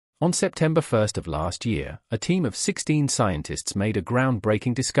On September 1st of last year, a team of 16 scientists made a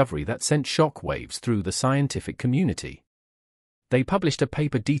groundbreaking discovery that sent shock waves through the scientific community. They published a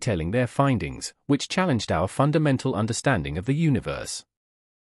paper detailing their findings, which challenged our fundamental understanding of the universe.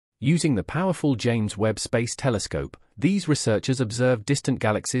 Using the powerful James Webb Space Telescope, these researchers observed distant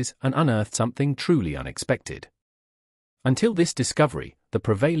galaxies and unearthed something truly unexpected. Until this discovery, the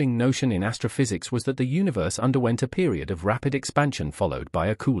prevailing notion in astrophysics was that the universe underwent a period of rapid expansion followed by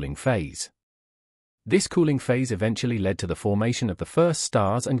a cooling phase. This cooling phase eventually led to the formation of the first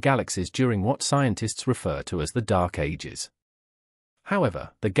stars and galaxies during what scientists refer to as the Dark Ages. However,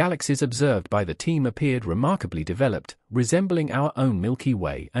 the galaxies observed by the team appeared remarkably developed, resembling our own Milky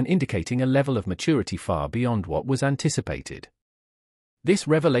Way and indicating a level of maturity far beyond what was anticipated. This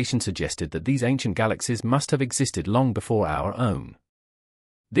revelation suggested that these ancient galaxies must have existed long before our own.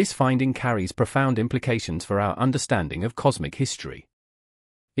 This finding carries profound implications for our understanding of cosmic history.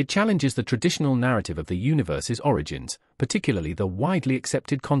 It challenges the traditional narrative of the universe's origins, particularly the widely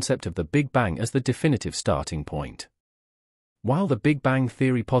accepted concept of the Big Bang as the definitive starting point. While the Big Bang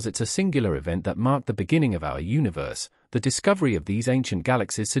theory posits a singular event that marked the beginning of our universe, the discovery of these ancient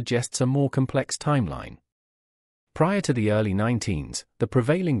galaxies suggests a more complex timeline. Prior to the early 19s, the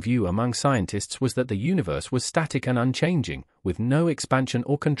prevailing view among scientists was that the universe was static and unchanging, with no expansion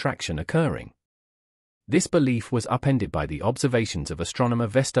or contraction occurring. This belief was upended by the observations of astronomer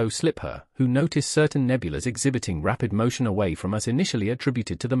Vesto Slipher, who noticed certain nebulas exhibiting rapid motion away from us, initially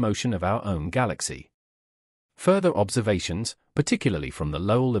attributed to the motion of our own galaxy. Further observations, particularly from the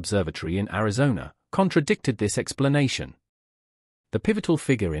Lowell Observatory in Arizona, contradicted this explanation. The pivotal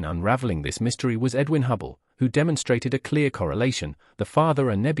figure in unraveling this mystery was Edwin Hubble, who demonstrated a clear correlation: the farther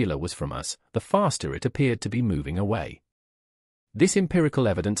a nebula was from us, the faster it appeared to be moving away. This empirical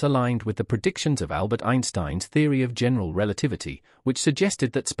evidence aligned with the predictions of Albert Einstein's theory of general relativity, which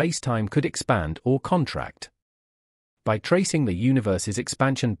suggested that space-time could expand or contract. By tracing the universe's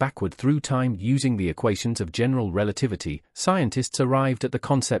expansion backward through time using the equations of general relativity, scientists arrived at the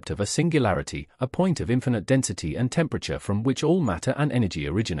concept of a singularity, a point of infinite density and temperature from which all matter and energy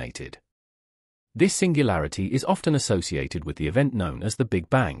originated. This singularity is often associated with the event known as the Big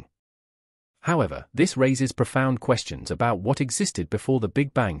Bang. However, this raises profound questions about what existed before the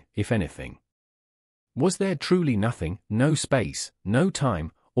Big Bang, if anything. Was there truly nothing, no space, no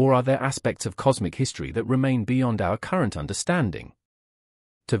time, or are there aspects of cosmic history that remain beyond our current understanding?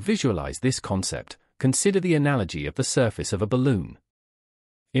 To visualize this concept, consider the analogy of the surface of a balloon.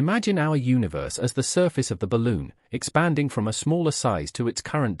 Imagine our universe as the surface of the balloon, expanding from a smaller size to its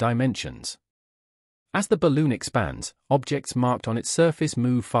current dimensions. As the balloon expands, objects marked on its surface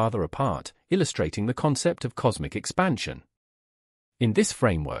move farther apart, illustrating the concept of cosmic expansion. In this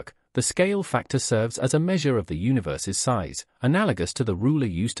framework, the scale factor serves as a measure of the universe's size, analogous to the ruler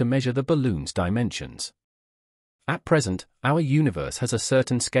used to measure the balloon's dimensions. At present, our universe has a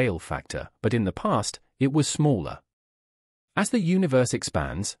certain scale factor, but in the past, it was smaller. As the universe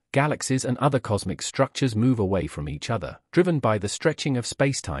expands, galaxies and other cosmic structures move away from each other, driven by the stretching of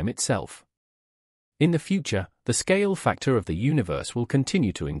spacetime itself. In the future, the scale factor of the universe will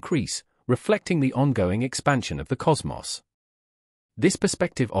continue to increase, reflecting the ongoing expansion of the cosmos. This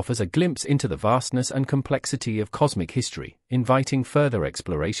perspective offers a glimpse into the vastness and complexity of cosmic history, inviting further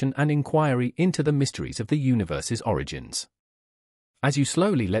exploration and inquiry into the mysteries of the universe's origins. As you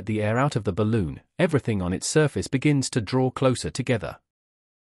slowly let the air out of the balloon, everything on its surface begins to draw closer together.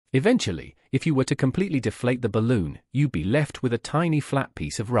 Eventually, if you were to completely deflate the balloon, you'd be left with a tiny flat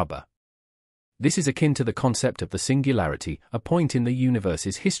piece of rubber. This is akin to the concept of the singularity, a point in the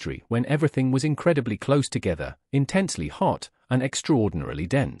universe's history when everything was incredibly close together, intensely hot, and extraordinarily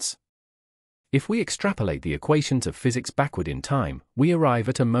dense. If we extrapolate the equations of physics backward in time, we arrive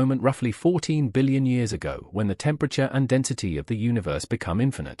at a moment roughly 14 billion years ago when the temperature and density of the universe become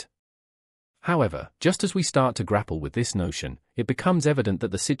infinite. However, just as we start to grapple with this notion, it becomes evident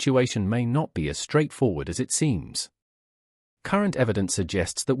that the situation may not be as straightforward as it seems. Current evidence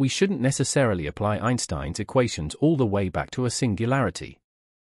suggests that we shouldn't necessarily apply Einstein's equations all the way back to a singularity.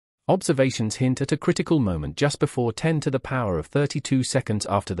 Observations hint at a critical moment just before 10 to the power of 32 seconds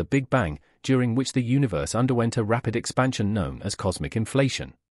after the Big Bang, during which the universe underwent a rapid expansion known as cosmic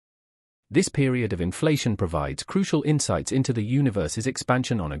inflation. This period of inflation provides crucial insights into the universe's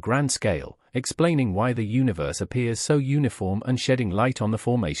expansion on a grand scale, explaining why the universe appears so uniform and shedding light on the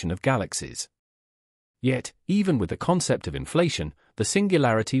formation of galaxies. Yet, even with the concept of inflation, the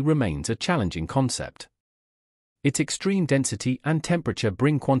singularity remains a challenging concept. Its extreme density and temperature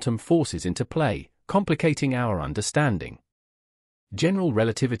bring quantum forces into play, complicating our understanding. General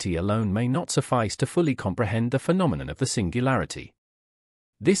relativity alone may not suffice to fully comprehend the phenomenon of the singularity.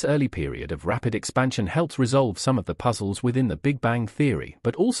 This early period of rapid expansion helps resolve some of the puzzles within the Big Bang theory,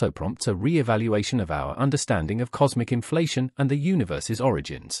 but also prompts a re-evaluation of our understanding of cosmic inflation and the universe's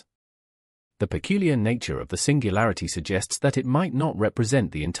origins. The peculiar nature of the singularity suggests that it might not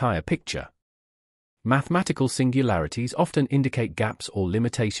represent the entire picture. Mathematical singularities often indicate gaps or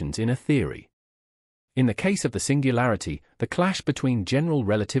limitations in a theory. In the case of the singularity, the clash between general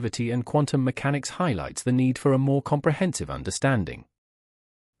relativity and quantum mechanics highlights the need for a more comprehensive understanding.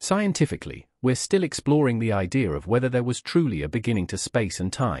 Scientifically, we're still exploring the idea of whether there was truly a beginning to space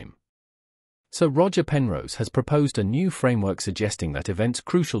and time. Sir Roger Penrose has proposed a new framework suggesting that events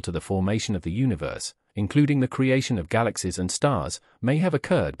crucial to the formation of the universe, including the creation of galaxies and stars, may have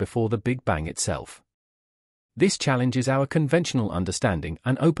occurred before the Big Bang itself. This challenges our conventional understanding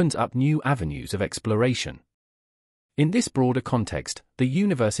and opens up new avenues of exploration. In this broader context, the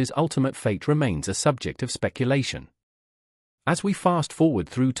universe's ultimate fate remains a subject of speculation. As we fast forward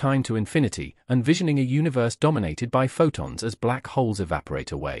through time to infinity, envisioning a universe dominated by photons as black holes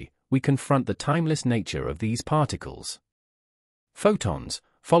evaporate away, we confront the timeless nature of these particles. Photons,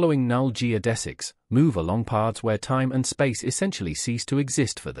 following null geodesics, move along paths where time and space essentially cease to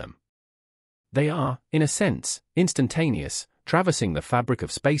exist for them. They are, in a sense, instantaneous, traversing the fabric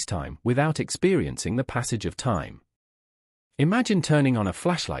of spacetime without experiencing the passage of time. Imagine turning on a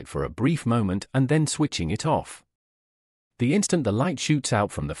flashlight for a brief moment and then switching it off. The instant the light shoots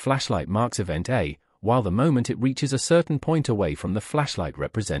out from the flashlight marks event A, while the moment it reaches a certain point away from the flashlight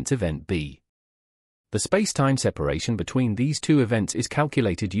represents event B. The spacetime separation between these two events is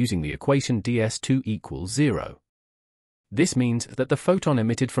calculated using the equation ds2 equals 0. This means that the photon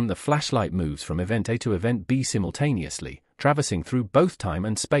emitted from the flashlight moves from event A to event B simultaneously, traversing through both time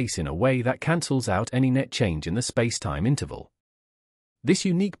and space in a way that cancels out any net change in the spacetime interval. This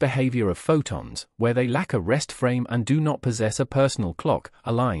unique behavior of photons, where they lack a rest frame and do not possess a personal clock,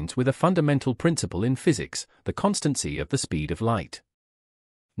 aligns with a fundamental principle in physics, the constancy of the speed of light.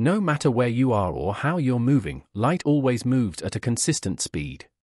 No matter where you are or how you're moving, light always moves at a consistent speed.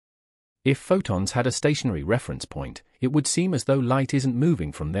 If photons had a stationary reference point, it would seem as though light isn't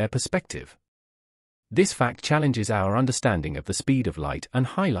moving from their perspective. This fact challenges our understanding of the speed of light and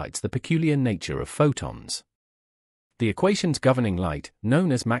highlights the peculiar nature of photons. The equations governing light,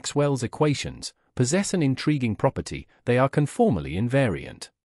 known as Maxwell's equations, possess an intriguing property: they are conformally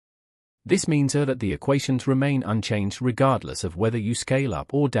invariant. This means that the equations remain unchanged regardless of whether you scale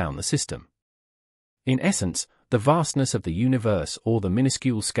up or down the system. In essence, the vastness of the universe or the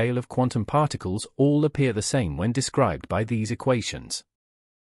minuscule scale of quantum particles all appear the same when described by these equations.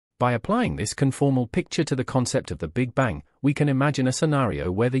 By applying this conformal picture to the concept of the Big Bang, we can imagine a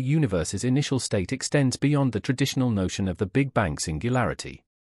scenario where the universe's initial state extends beyond the traditional notion of the Big Bang singularity.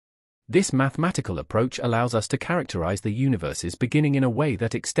 This mathematical approach allows us to characterize the universe's beginning in a way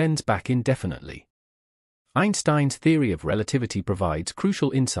that extends back indefinitely. Einstein's theory of relativity provides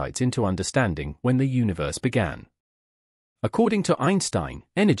crucial insights into understanding when the universe began. According to Einstein,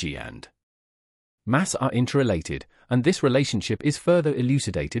 energy and mass are interrelated, and this relationship is further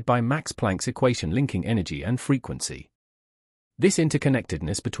elucidated by Max Planck's equation linking energy and frequency. This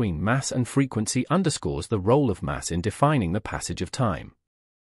interconnectedness between mass and frequency underscores the role of mass in defining the passage of time.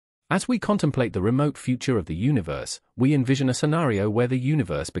 As we contemplate the remote future of the universe, we envision a scenario where the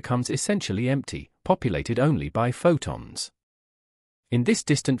universe becomes essentially empty, populated only by photons. In this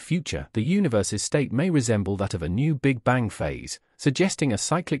distant future, the universe's state may resemble that of a new Big Bang phase, suggesting a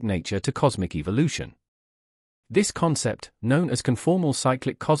cyclic nature to cosmic evolution. This concept, known as conformal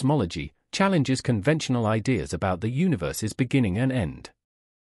cyclic cosmology, challenges conventional ideas about the universe's beginning and end.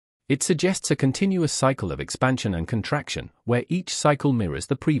 It suggests a continuous cycle of expansion and contraction, where each cycle mirrors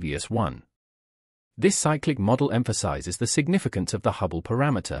the previous one. This cyclic model emphasizes the significance of the Hubble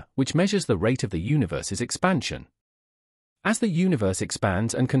parameter, which measures the rate of the universe's expansion. As the universe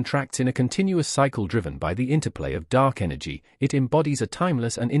expands and contracts in a continuous cycle driven by the interplay of dark energy, it embodies a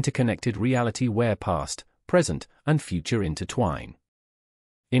timeless and interconnected reality where past, present, and future intertwine.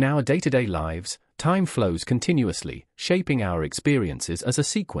 In our day-to-day lives, time flows continuously, shaping our experiences as a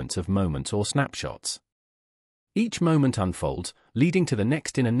sequence of moments or snapshots. Each moment unfolds, leading to the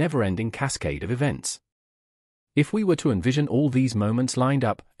next in a never-ending cascade of events. If we were to envision all these moments lined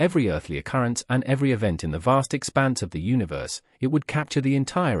up, every earthly occurrence and every event in the vast expanse of the universe, it would capture the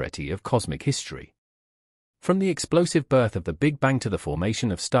entirety of cosmic history. From the explosive birth of the Big Bang to the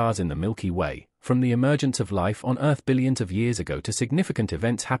formation of stars in the Milky Way, from the emergence of life on Earth billions of years ago to significant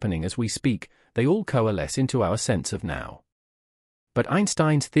events happening as we speak, they all coalesce into our sense of now. But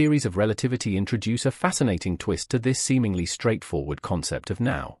Einstein's theories of relativity introduce a fascinating twist to this seemingly straightforward concept of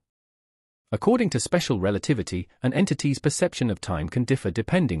now. According to special relativity, an entity's perception of time can differ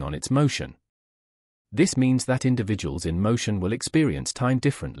depending on its motion. This means that individuals in motion will experience time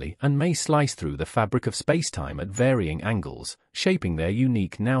differently and may slice through the fabric of space-time at varying angles, shaping their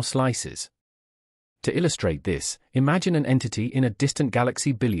unique now slices. To illustrate this, imagine an entity in a distant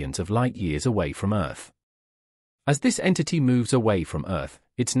galaxy billions of light-years away from Earth. As this entity moves away from Earth,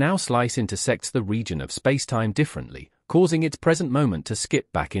 its now slice intersects the region of space-time differently, causing its present moment to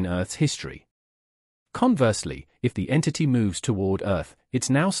skip back in Earth's history. Conversely, if the entity moves toward Earth, its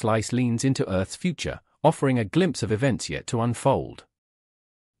now slice leans into Earth's future, offering a glimpse of events yet to unfold.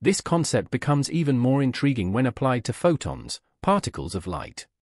 This concept becomes even more intriguing when applied to photons, particles of light.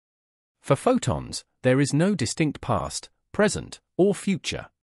 For photons, there is no distinct past, present, or future.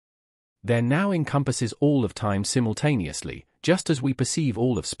 There now encompasses all of time simultaneously, just as we perceive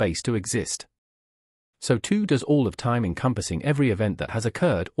all of space to exist. So too does all of time encompassing every event that has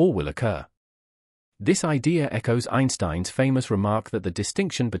occurred or will occur. This idea echoes Einstein's famous remark that the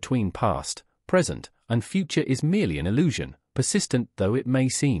distinction between past, present, and future is merely an illusion, persistent though it may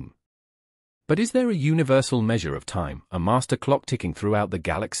seem. But is there a universal measure of time, a master clock ticking throughout the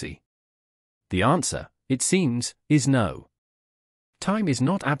galaxy? The answer, it seems, is no. Time is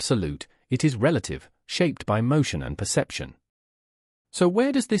not absolute, it is relative, shaped by motion and perception. So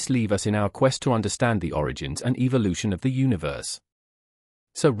where does this leave us in our quest to understand the origins and evolution of the universe?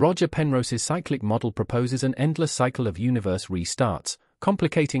 So Roger Penrose's cyclic model proposes an endless cycle of universe restarts,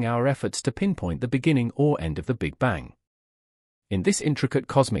 complicating our efforts to pinpoint the beginning or end of the Big Bang. In this intricate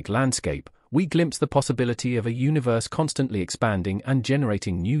cosmic landscape, we glimpse the possibility of a universe constantly expanding and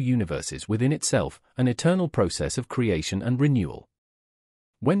generating new universes within itself, an eternal process of creation and renewal.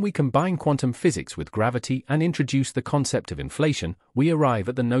 When we combine quantum physics with gravity and introduce the concept of inflation, we arrive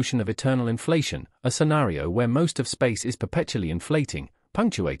at the notion of eternal inflation, a scenario where most of space is perpetually inflating,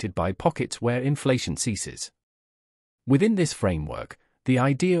 punctuated by pockets where inflation ceases. Within this framework, the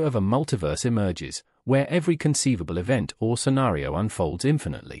idea of a multiverse emerges, where every conceivable event or scenario unfolds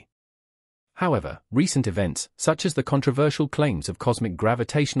infinitely. However, recent events, such as the controversial claims of cosmic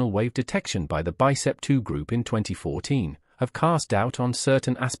gravitational wave detection by the BICEP2 group in 2014, have cast doubt on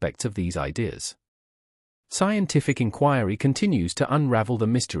certain aspects of these ideas. Scientific inquiry continues to unravel the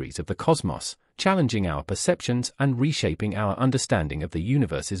mysteries of the cosmos, challenging our perceptions and reshaping our understanding of the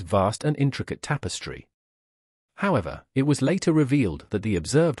universe's vast and intricate tapestry. However, it was later revealed that the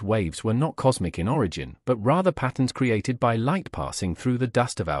observed waves were not cosmic in origin, but rather patterns created by light passing through the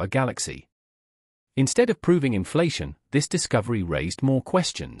dust of our galaxy. Instead of proving inflation, this discovery raised more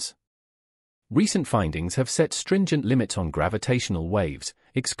questions. Recent findings have set stringent limits on gravitational waves,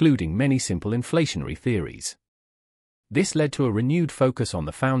 excluding many simple inflationary theories. This led to a renewed focus on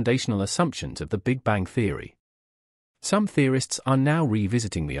the foundational assumptions of the Big Bang theory. Some theorists are now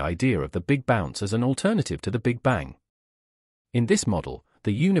revisiting the idea of the Big Bounce as an alternative to the Big Bang. In this model,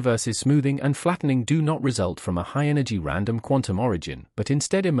 the universe's smoothing and flattening do not result from a high-energy random quantum origin, but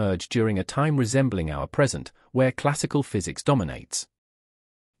instead emerge during a time resembling our present, where classical physics dominates.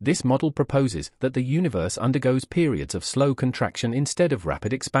 This model proposes that the universe undergoes periods of slow contraction instead of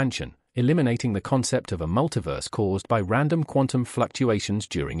rapid expansion, eliminating the concept of a multiverse caused by random quantum fluctuations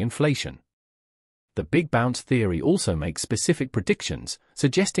during inflation. The Big Bounce theory also makes specific predictions,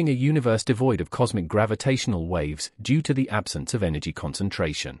 suggesting a universe devoid of cosmic gravitational waves due to the absence of energy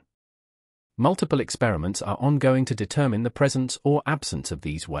concentration. Multiple experiments are ongoing to determine the presence or absence of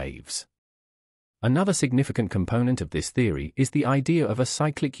these waves. Another significant component of this theory is the idea of a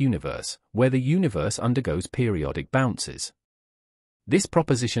cyclic universe, where the universe undergoes periodic bounces. This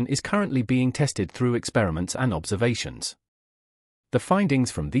proposition is currently being tested through experiments and observations. The findings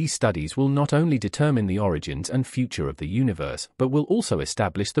from these studies will not only determine the origins and future of the universe, but will also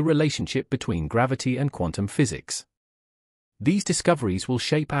establish the relationship between gravity and quantum physics. These discoveries will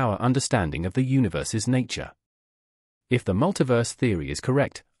shape our understanding of the universe's nature. If the multiverse theory is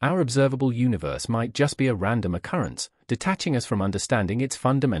correct, our observable universe might just be a random occurrence, detaching us from understanding its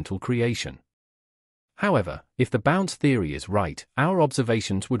fundamental creation. However, if the bounce theory is right, our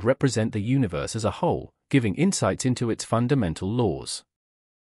observations would represent the universe as a whole, giving insights into its fundamental laws.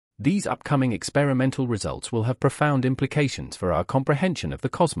 These upcoming experimental results will have profound implications for our comprehension of the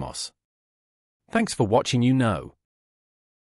cosmos. Thanks for watching.